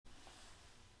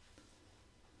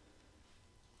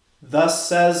Thus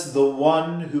says the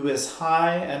one who is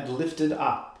high and lifted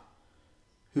up,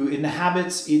 who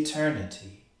inhabits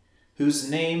eternity, whose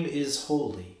name is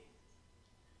holy.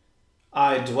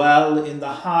 I dwell in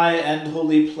the high and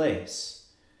holy place,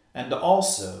 and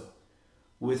also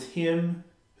with him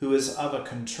who is of a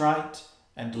contrite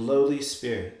and lowly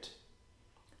spirit,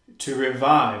 to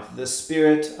revive the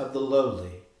spirit of the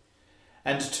lowly,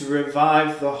 and to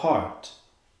revive the heart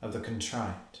of the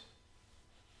contrite.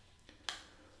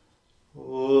 O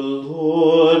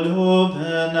Lord,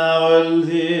 open our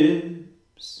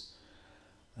lips,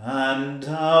 and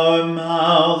our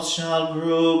mouth shall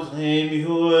proclaim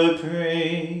your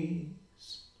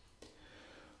praise.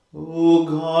 O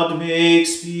God, make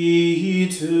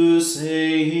speed to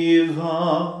save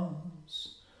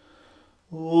us.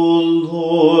 O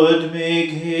Lord, make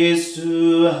haste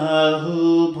to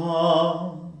help us.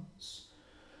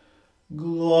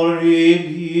 Glory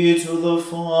be to the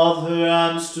Father,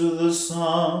 and to the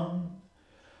Son,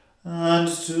 and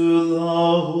to the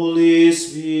Holy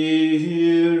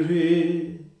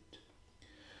Spirit,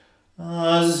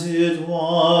 as it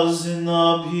was in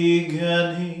the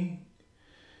beginning,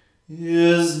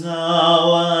 is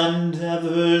now, and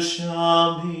ever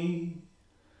shall be,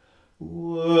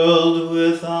 world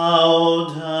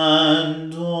without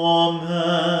end.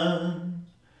 Amen.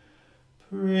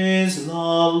 Praise the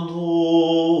Lord.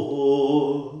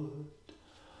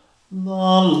 The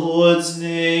Lord's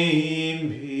name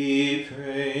be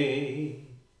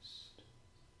praised.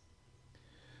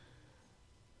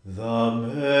 The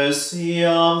mercy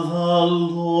of the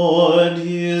Lord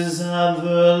is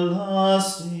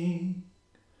everlasting.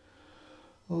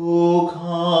 O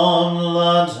come,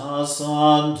 let us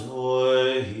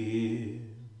adore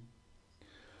him.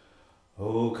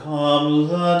 O come,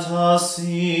 let us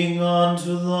sing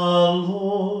unto the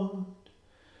Lord.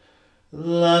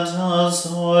 Let us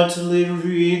heartily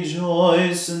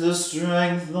rejoice in the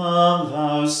strength of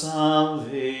our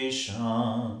salvation.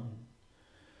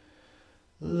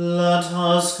 Let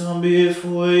us come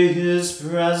before his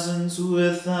presence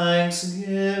with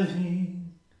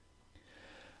thanksgiving,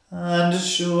 and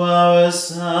show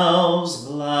ourselves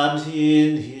glad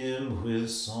in him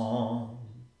with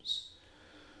psalms.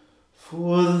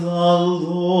 For the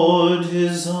Lord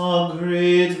is a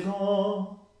great God,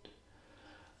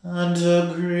 and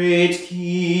a great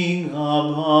King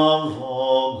above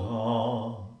all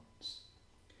gods.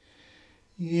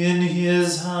 In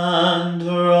his hand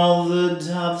are all the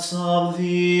depths of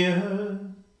the earth,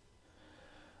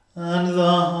 and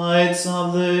the heights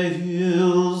of the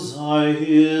hills are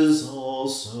his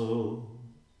also.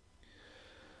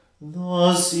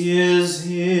 The sea is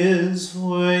his,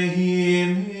 for he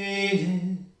made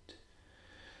it,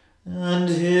 and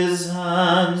his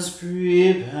hands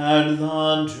prepared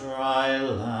the dry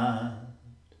land.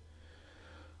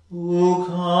 O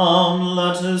come,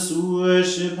 let us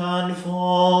worship and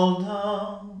fall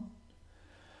down,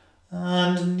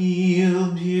 and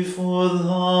kneel before the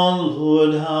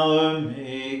Lord our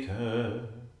Maker.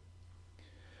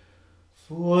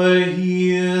 For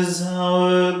he is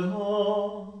our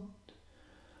God,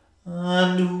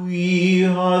 and we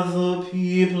are the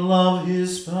people of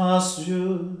his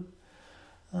pasture,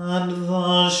 and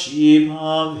the sheep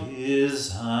of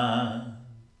his hand.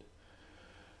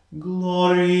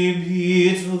 Glory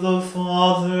be to the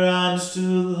Father, and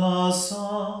to the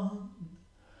Son,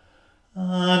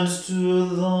 and to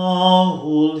the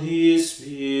Holy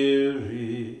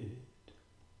Spirit,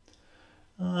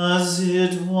 as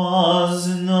it was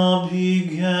in the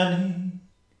beginning,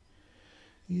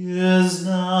 is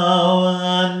now,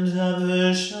 and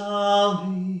ever shall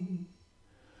be,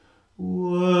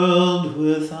 world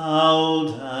without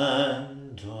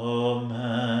end.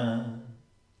 Amen.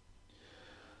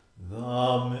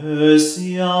 The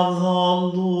mercy of the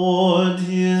Lord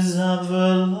is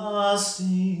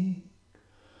everlasting.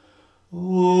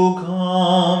 O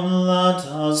come, let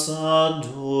us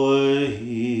adore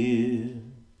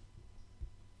him.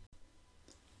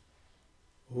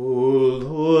 O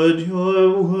Lord,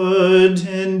 your word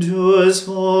endures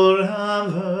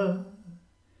forever.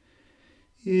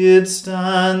 It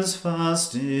stands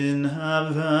fast in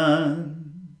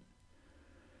heaven.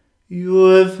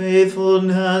 Your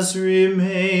faithfulness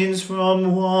remains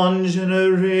from one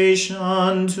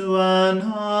generation to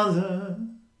another.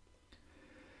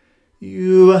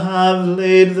 You have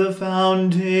laid the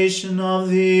foundation of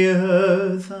the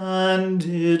earth, and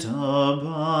it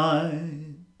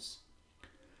abides.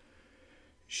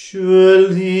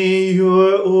 Surely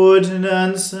your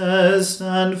ordinances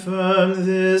stand firm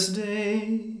this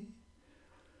day,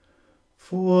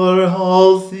 for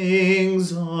all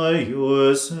things are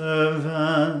your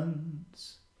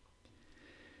servants.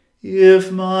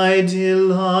 If my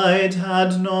delight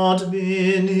had not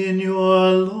been in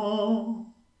your law,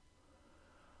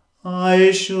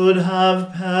 I should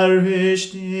have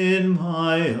perished in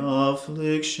my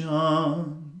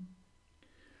affliction.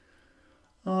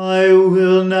 I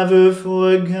will never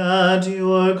forget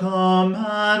your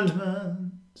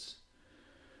commandments,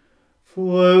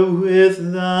 for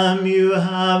with them you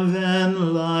have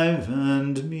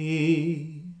enlivened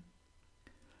me.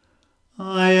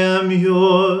 I am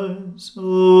yours,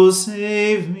 O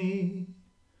save me,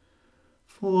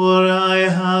 for I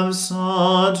have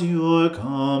sought your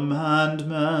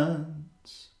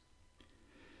commandments.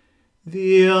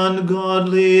 The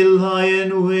ungodly lie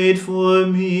in wait for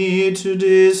me to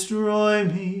destroy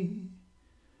me,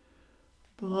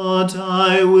 but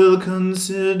I will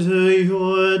consider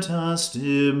your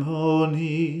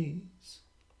testimonies.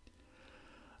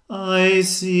 I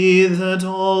see that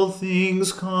all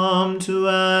things come to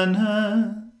an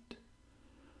end,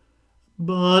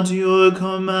 but your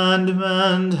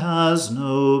commandment has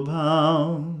no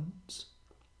bounds.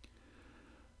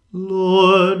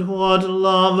 Lord, what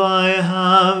love I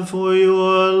have for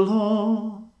your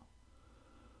law!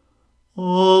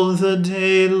 All the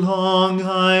day long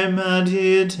I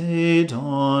meditate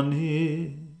on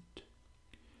it.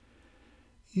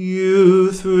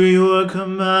 You, through your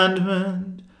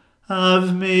commandment,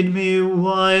 have made me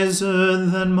wiser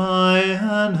than my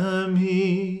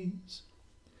enemies,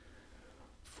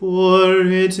 for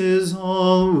it is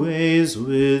always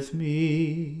with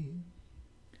me.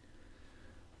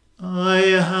 I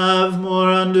have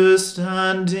more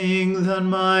understanding than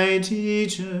my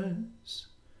teachers,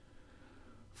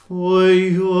 for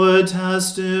your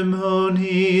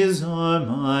testimonies are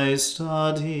my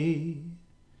study.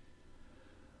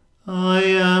 I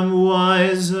am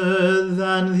wiser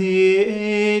than the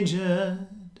aged,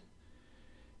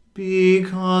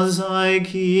 because I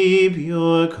keep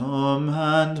your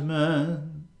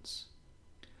commandments.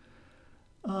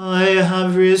 I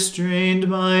have restrained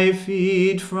my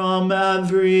feet from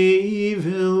every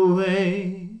evil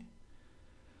way,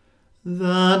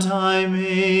 that I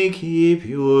may keep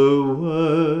your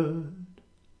word.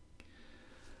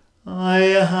 I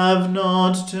have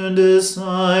not turned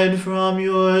aside from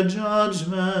your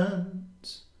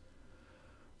judgments,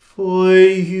 for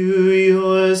you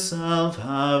yourself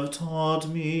have taught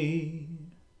me.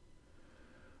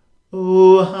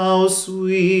 Oh, how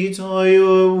sweet are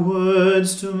your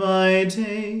words to my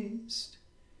taste!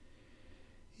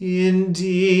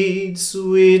 Indeed,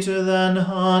 sweeter than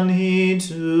honey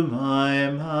to my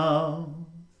mouth.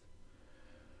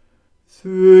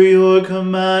 Through your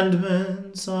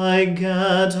commandments I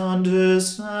get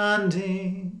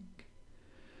understanding.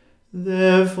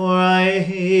 Therefore I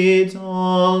hate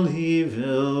all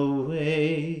evil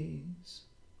ways.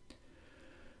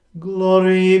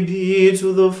 Glory be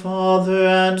to the Father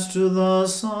and to the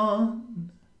Son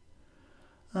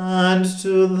and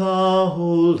to the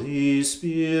Holy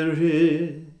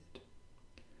Spirit,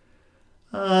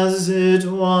 as it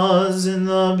was in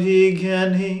the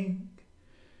beginning,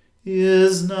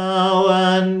 is now,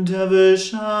 and ever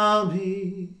shall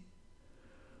be,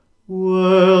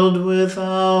 world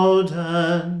without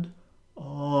end.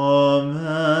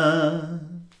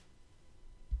 Amen.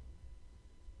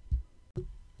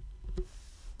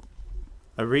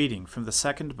 A reading from the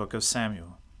second book of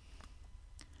Samuel.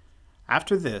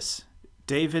 After this,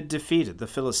 David defeated the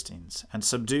Philistines and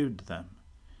subdued them.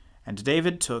 And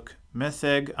David took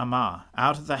Metheg-ammah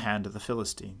out of the hand of the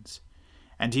Philistines.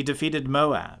 And he defeated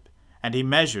Moab, and he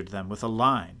measured them with a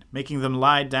line, making them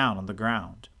lie down on the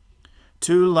ground.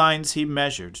 2 lines he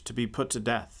measured to be put to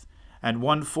death, and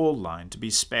 1 full line to be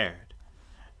spared.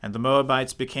 And the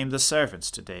Moabites became the servants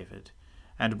to David,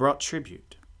 and brought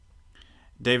tribute.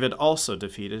 David also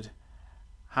defeated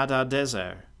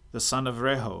Hadadezer, the son of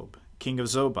Rehob, king of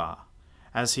Zobah,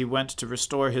 as he went to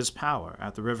restore his power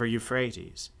at the river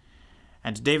Euphrates.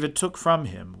 And David took from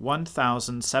him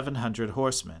 1,700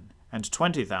 horsemen, and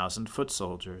 20,000 foot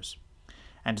soldiers.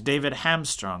 And David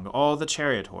hamstrung all the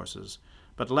chariot horses,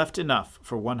 but left enough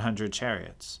for 100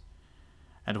 chariots.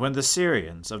 And when the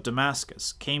Syrians of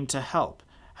Damascus came to help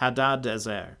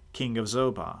Hadadezer, king of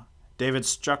Zobah, David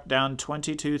struck down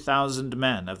 22,000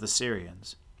 men of the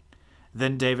Syrians.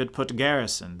 Then David put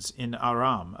garrisons in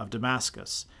Aram of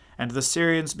Damascus, and the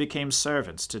Syrians became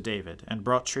servants to David and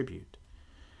brought tribute.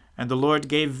 And the Lord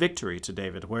gave victory to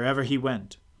David wherever he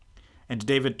went. And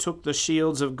David took the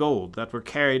shields of gold that were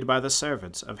carried by the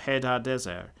servants of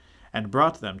Hadadezer, and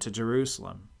brought them to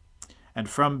Jerusalem. And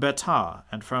from Betah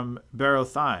and from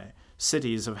Berothai,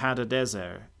 cities of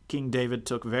Hadadezer, King David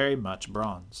took very much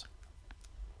bronze.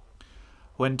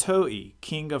 When Toi,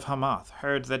 king of Hamath,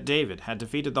 heard that David had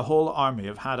defeated the whole army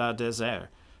of Hadadezer,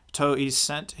 Toi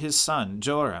sent his son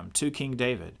Joram to King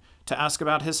David to ask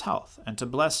about his health and to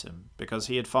bless him, because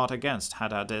he had fought against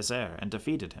Hadadezer and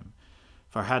defeated him.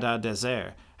 For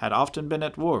Hadadezer had often been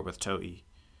at war with Toi.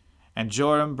 And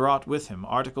Joram brought with him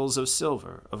articles of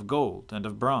silver, of gold, and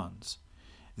of bronze.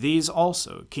 These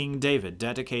also King David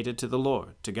dedicated to the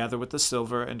Lord, together with the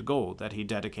silver and gold that he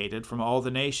dedicated from all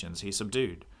the nations he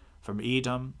subdued, from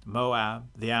Edom, Moab,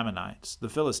 the Ammonites, the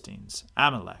Philistines,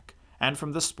 Amalek, and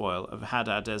from the spoil of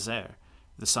Hadadezer,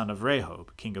 the son of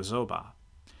Rehob, king of Zobah.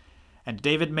 And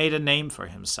David made a name for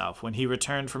himself when he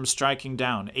returned from striking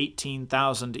down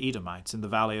 18,000 Edomites in the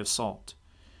valley of Salt.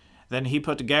 Then he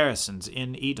put garrisons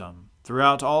in Edom.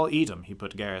 Throughout all Edom he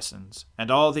put garrisons, and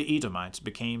all the Edomites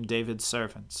became David's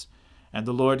servants. And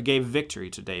the Lord gave victory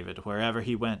to David wherever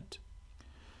he went.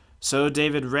 So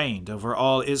David reigned over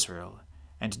all Israel,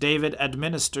 and David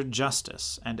administered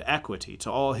justice and equity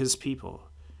to all his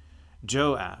people.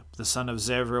 Joab, the son of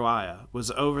Zeruiah, was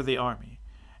over the army,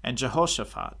 and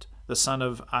Jehoshaphat, the son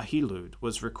of Ahilud,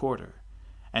 was recorder,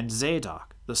 and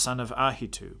Zadok, the son of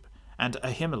Ahitub, and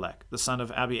Ahimelech, the son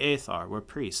of Abiathar, were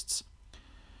priests.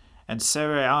 And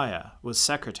Seraiah was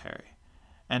secretary,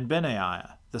 and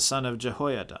Benaiah, the son of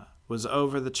Jehoiada, was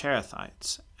over the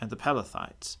Cherethites and the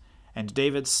Pelethites, and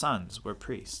David's sons were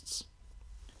priests.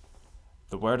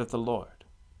 The word of the Lord.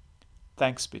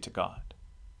 Thanks be to God.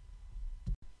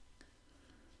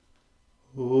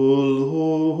 O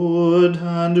Lord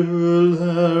and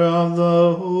ruler of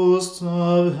the hosts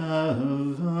of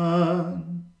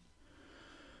heaven,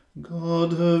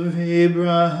 God of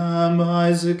Abraham,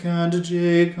 Isaac, and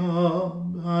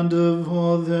Jacob, and of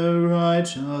all their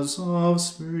righteous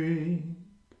offspring,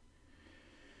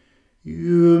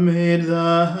 you made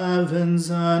the heavens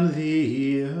and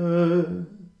the earth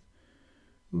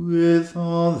with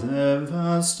all their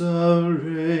vast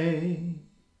array.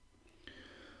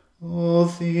 All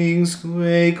things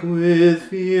quake with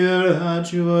fear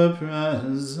at your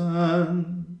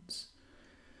presence.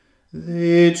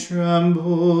 They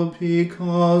tremble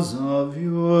because of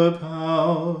your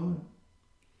power.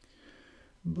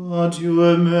 But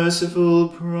your merciful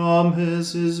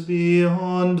promise is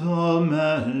beyond all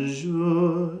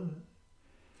measure.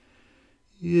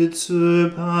 It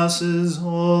surpasses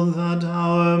all that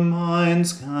our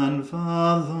minds can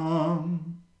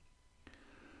fathom.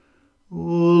 O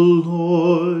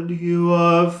Lord, you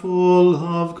are full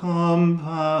of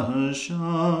compassion,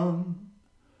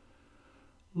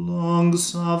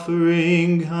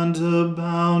 long-suffering and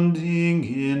abounding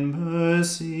in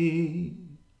mercy.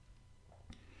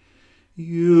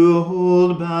 You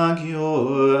hold back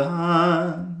your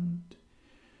hand.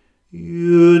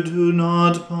 You do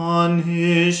not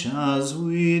punish as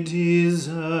we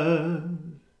deserve.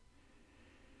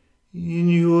 In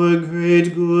your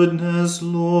great goodness,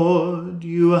 Lord,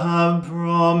 you have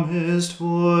promised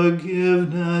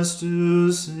forgiveness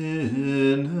to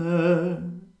sinners,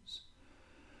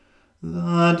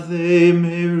 that they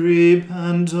may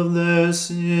repent of their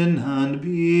sin and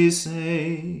be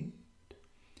saved.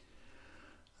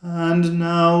 And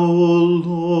now, O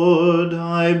Lord,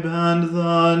 I bend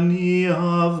the knee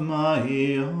of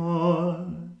my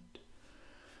heart,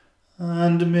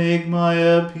 and make my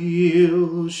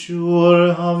appeal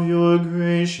sure of your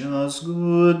gracious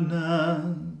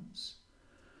goodness.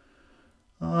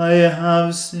 I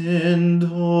have sinned,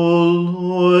 O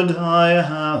Lord, I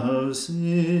have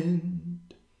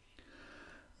sinned,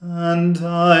 and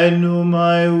I know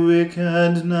my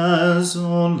wickedness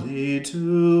only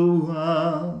too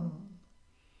well.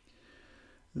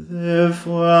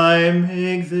 Therefore I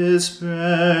make this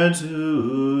prayer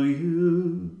to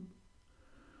you.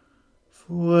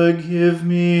 Forgive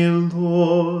me,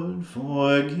 Lord,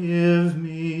 forgive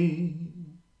me.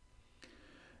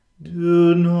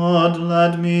 Do not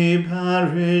let me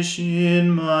perish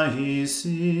in my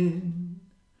sin,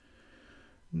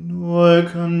 nor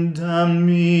condemn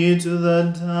me to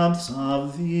the depths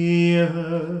of the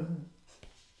earth.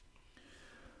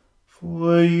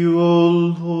 For you, O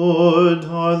Lord,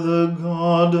 are the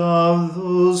God of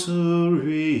those who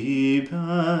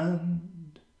repent,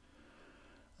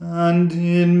 and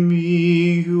in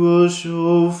me you will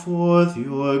show forth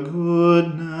your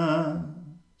goodness.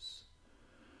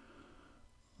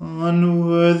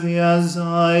 Unworthy as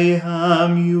I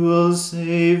am, you will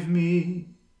save me,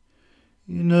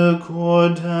 in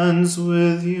accordance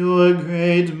with your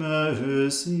great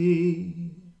mercy.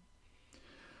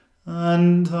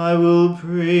 And I will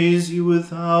praise you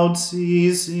without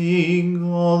ceasing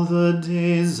all the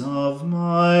days of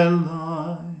my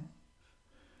life.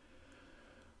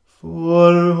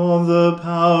 For all the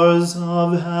powers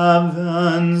of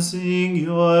heaven sing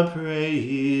your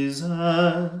praises,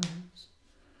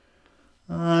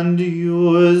 and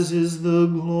yours is the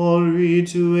glory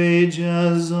to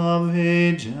ages of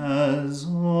ages.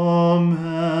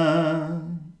 Amen.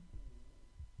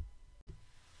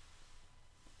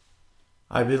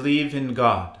 I believe in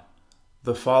God,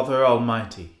 the Father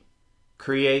Almighty,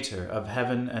 Creator of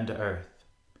heaven and earth.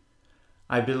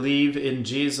 I believe in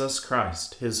Jesus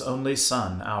Christ, his only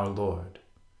Son, our Lord.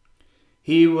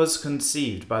 He was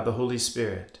conceived by the Holy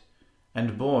Spirit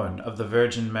and born of the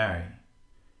Virgin Mary.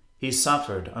 He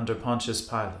suffered under Pontius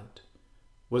Pilate,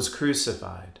 was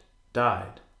crucified,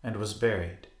 died, and was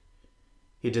buried.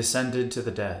 He descended to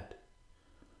the dead.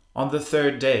 On the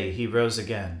third day he rose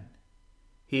again.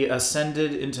 He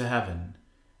ascended into heaven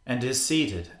and is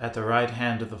seated at the right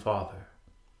hand of the Father.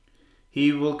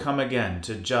 He will come again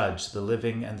to judge the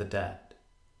living and the dead.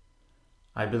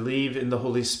 I believe in the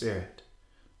Holy Spirit,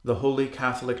 the Holy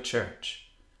Catholic Church,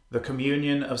 the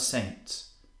communion of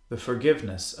saints, the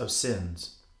forgiveness of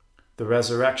sins, the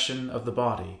resurrection of the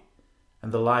body,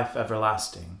 and the life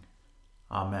everlasting.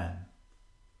 Amen.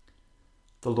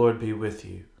 The Lord be with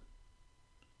you.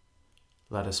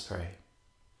 Let us pray.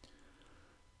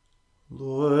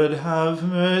 Lord, have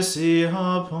mercy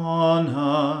upon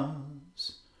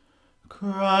us.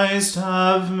 Christ,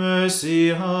 have mercy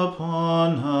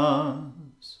upon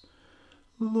us.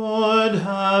 Lord,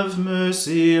 have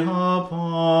mercy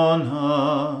upon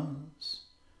us.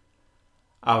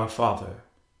 Our Father,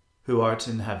 who art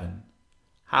in heaven,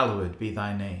 hallowed be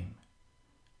thy name.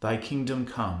 Thy kingdom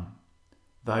come,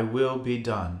 thy will be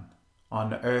done,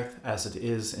 on earth as it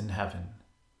is in heaven.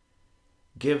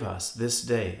 Give us this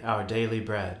day our daily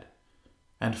bread,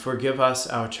 and forgive us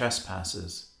our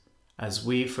trespasses, as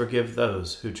we forgive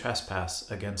those who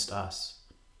trespass against us.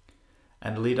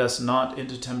 And lead us not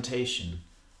into temptation,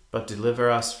 but deliver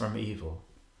us from evil.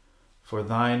 For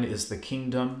thine is the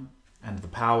kingdom, and the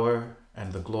power,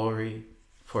 and the glory,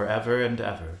 forever and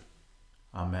ever.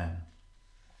 Amen.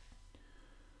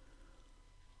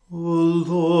 O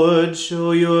Lord,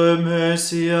 show your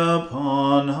mercy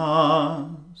upon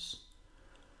us,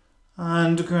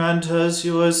 and grant us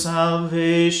your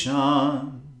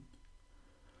salvation.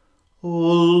 O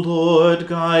Lord,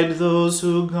 guide those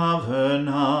who govern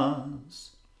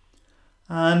us,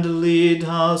 and lead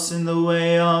us in the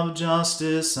way of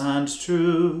justice and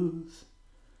truth.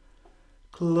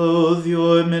 Clothe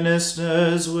your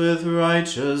ministers with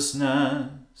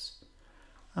righteousness,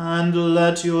 and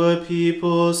let your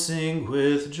people sing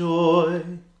with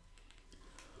joy.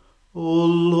 O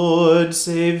Lord,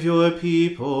 save your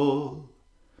people,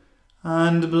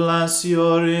 and bless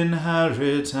your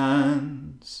inheritance.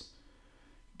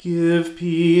 Give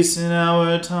peace in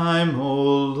our time,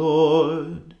 O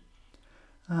Lord,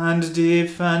 and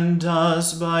defend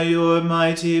us by your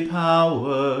mighty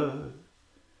power.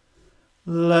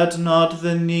 Let not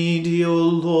the needy, O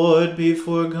Lord, be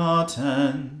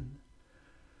forgotten,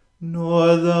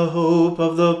 nor the hope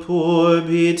of the poor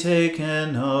be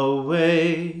taken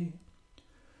away.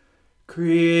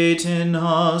 Create in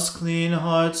us clean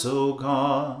hearts, O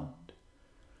God,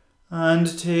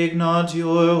 and take not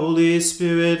your Holy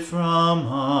Spirit from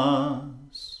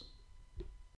us.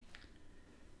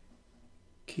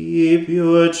 Keep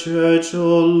your church,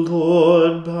 O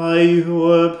Lord, by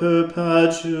your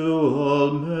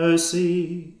perpetual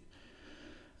mercy,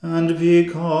 and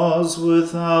because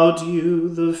without you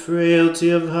the frailty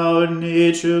of our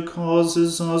nature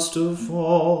causes us to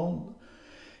fall,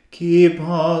 keep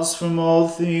us from all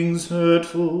things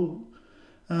hurtful,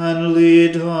 and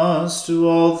lead us to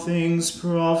all things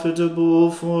profitable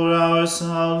for our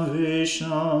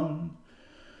salvation.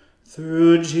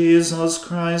 Through Jesus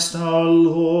Christ our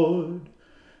Lord,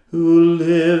 who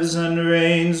lives and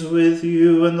reigns with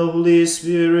you and the Holy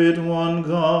Spirit, one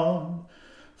God,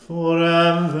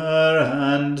 forever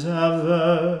and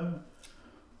ever.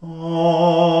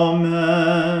 Amen.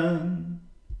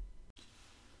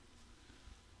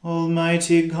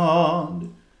 Almighty God,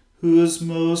 whose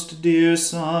most dear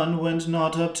Son went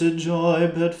not up to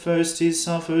joy, but first he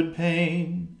suffered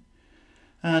pain,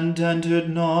 and entered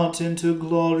not into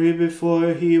glory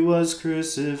before he was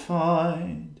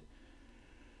crucified,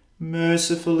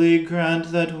 mercifully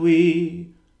grant that we,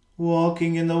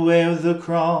 walking in the way of the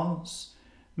cross,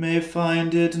 may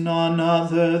find it none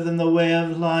other than the way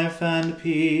of life and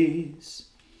peace.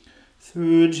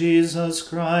 Through Jesus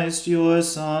Christ, your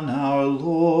Son, our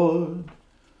Lord.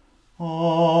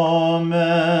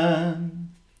 Amen.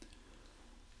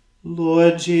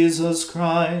 Lord Jesus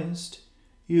Christ,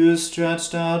 you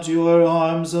stretched out your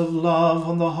arms of love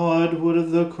on the hard wood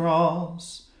of the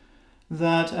cross.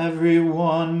 that every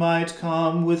one might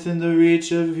come within the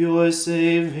reach of your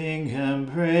saving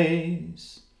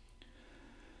embrace.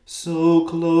 So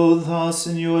clothe us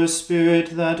in your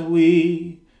Spirit that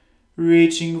we,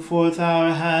 reaching forth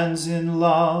our hands in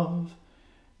love,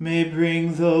 may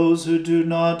bring those who do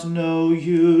not know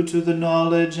you to the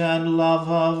knowledge and love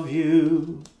of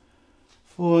you,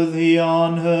 for the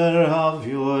honor of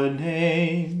your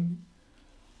name.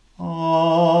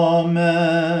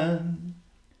 Amen.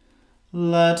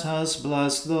 Let us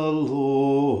bless the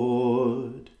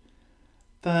Lord.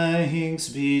 Thanks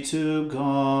be to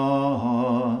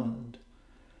God.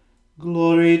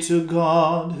 Glory to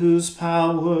God, whose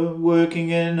power, working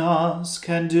in us,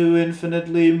 can do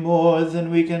infinitely more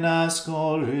than we can ask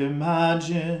or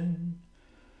imagine.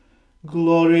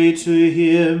 Glory to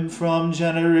him from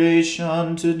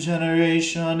generation to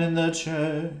generation in the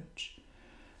Church,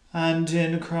 and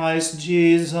in Christ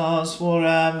Jesus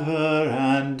forever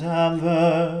and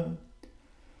ever.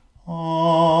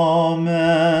 Amen.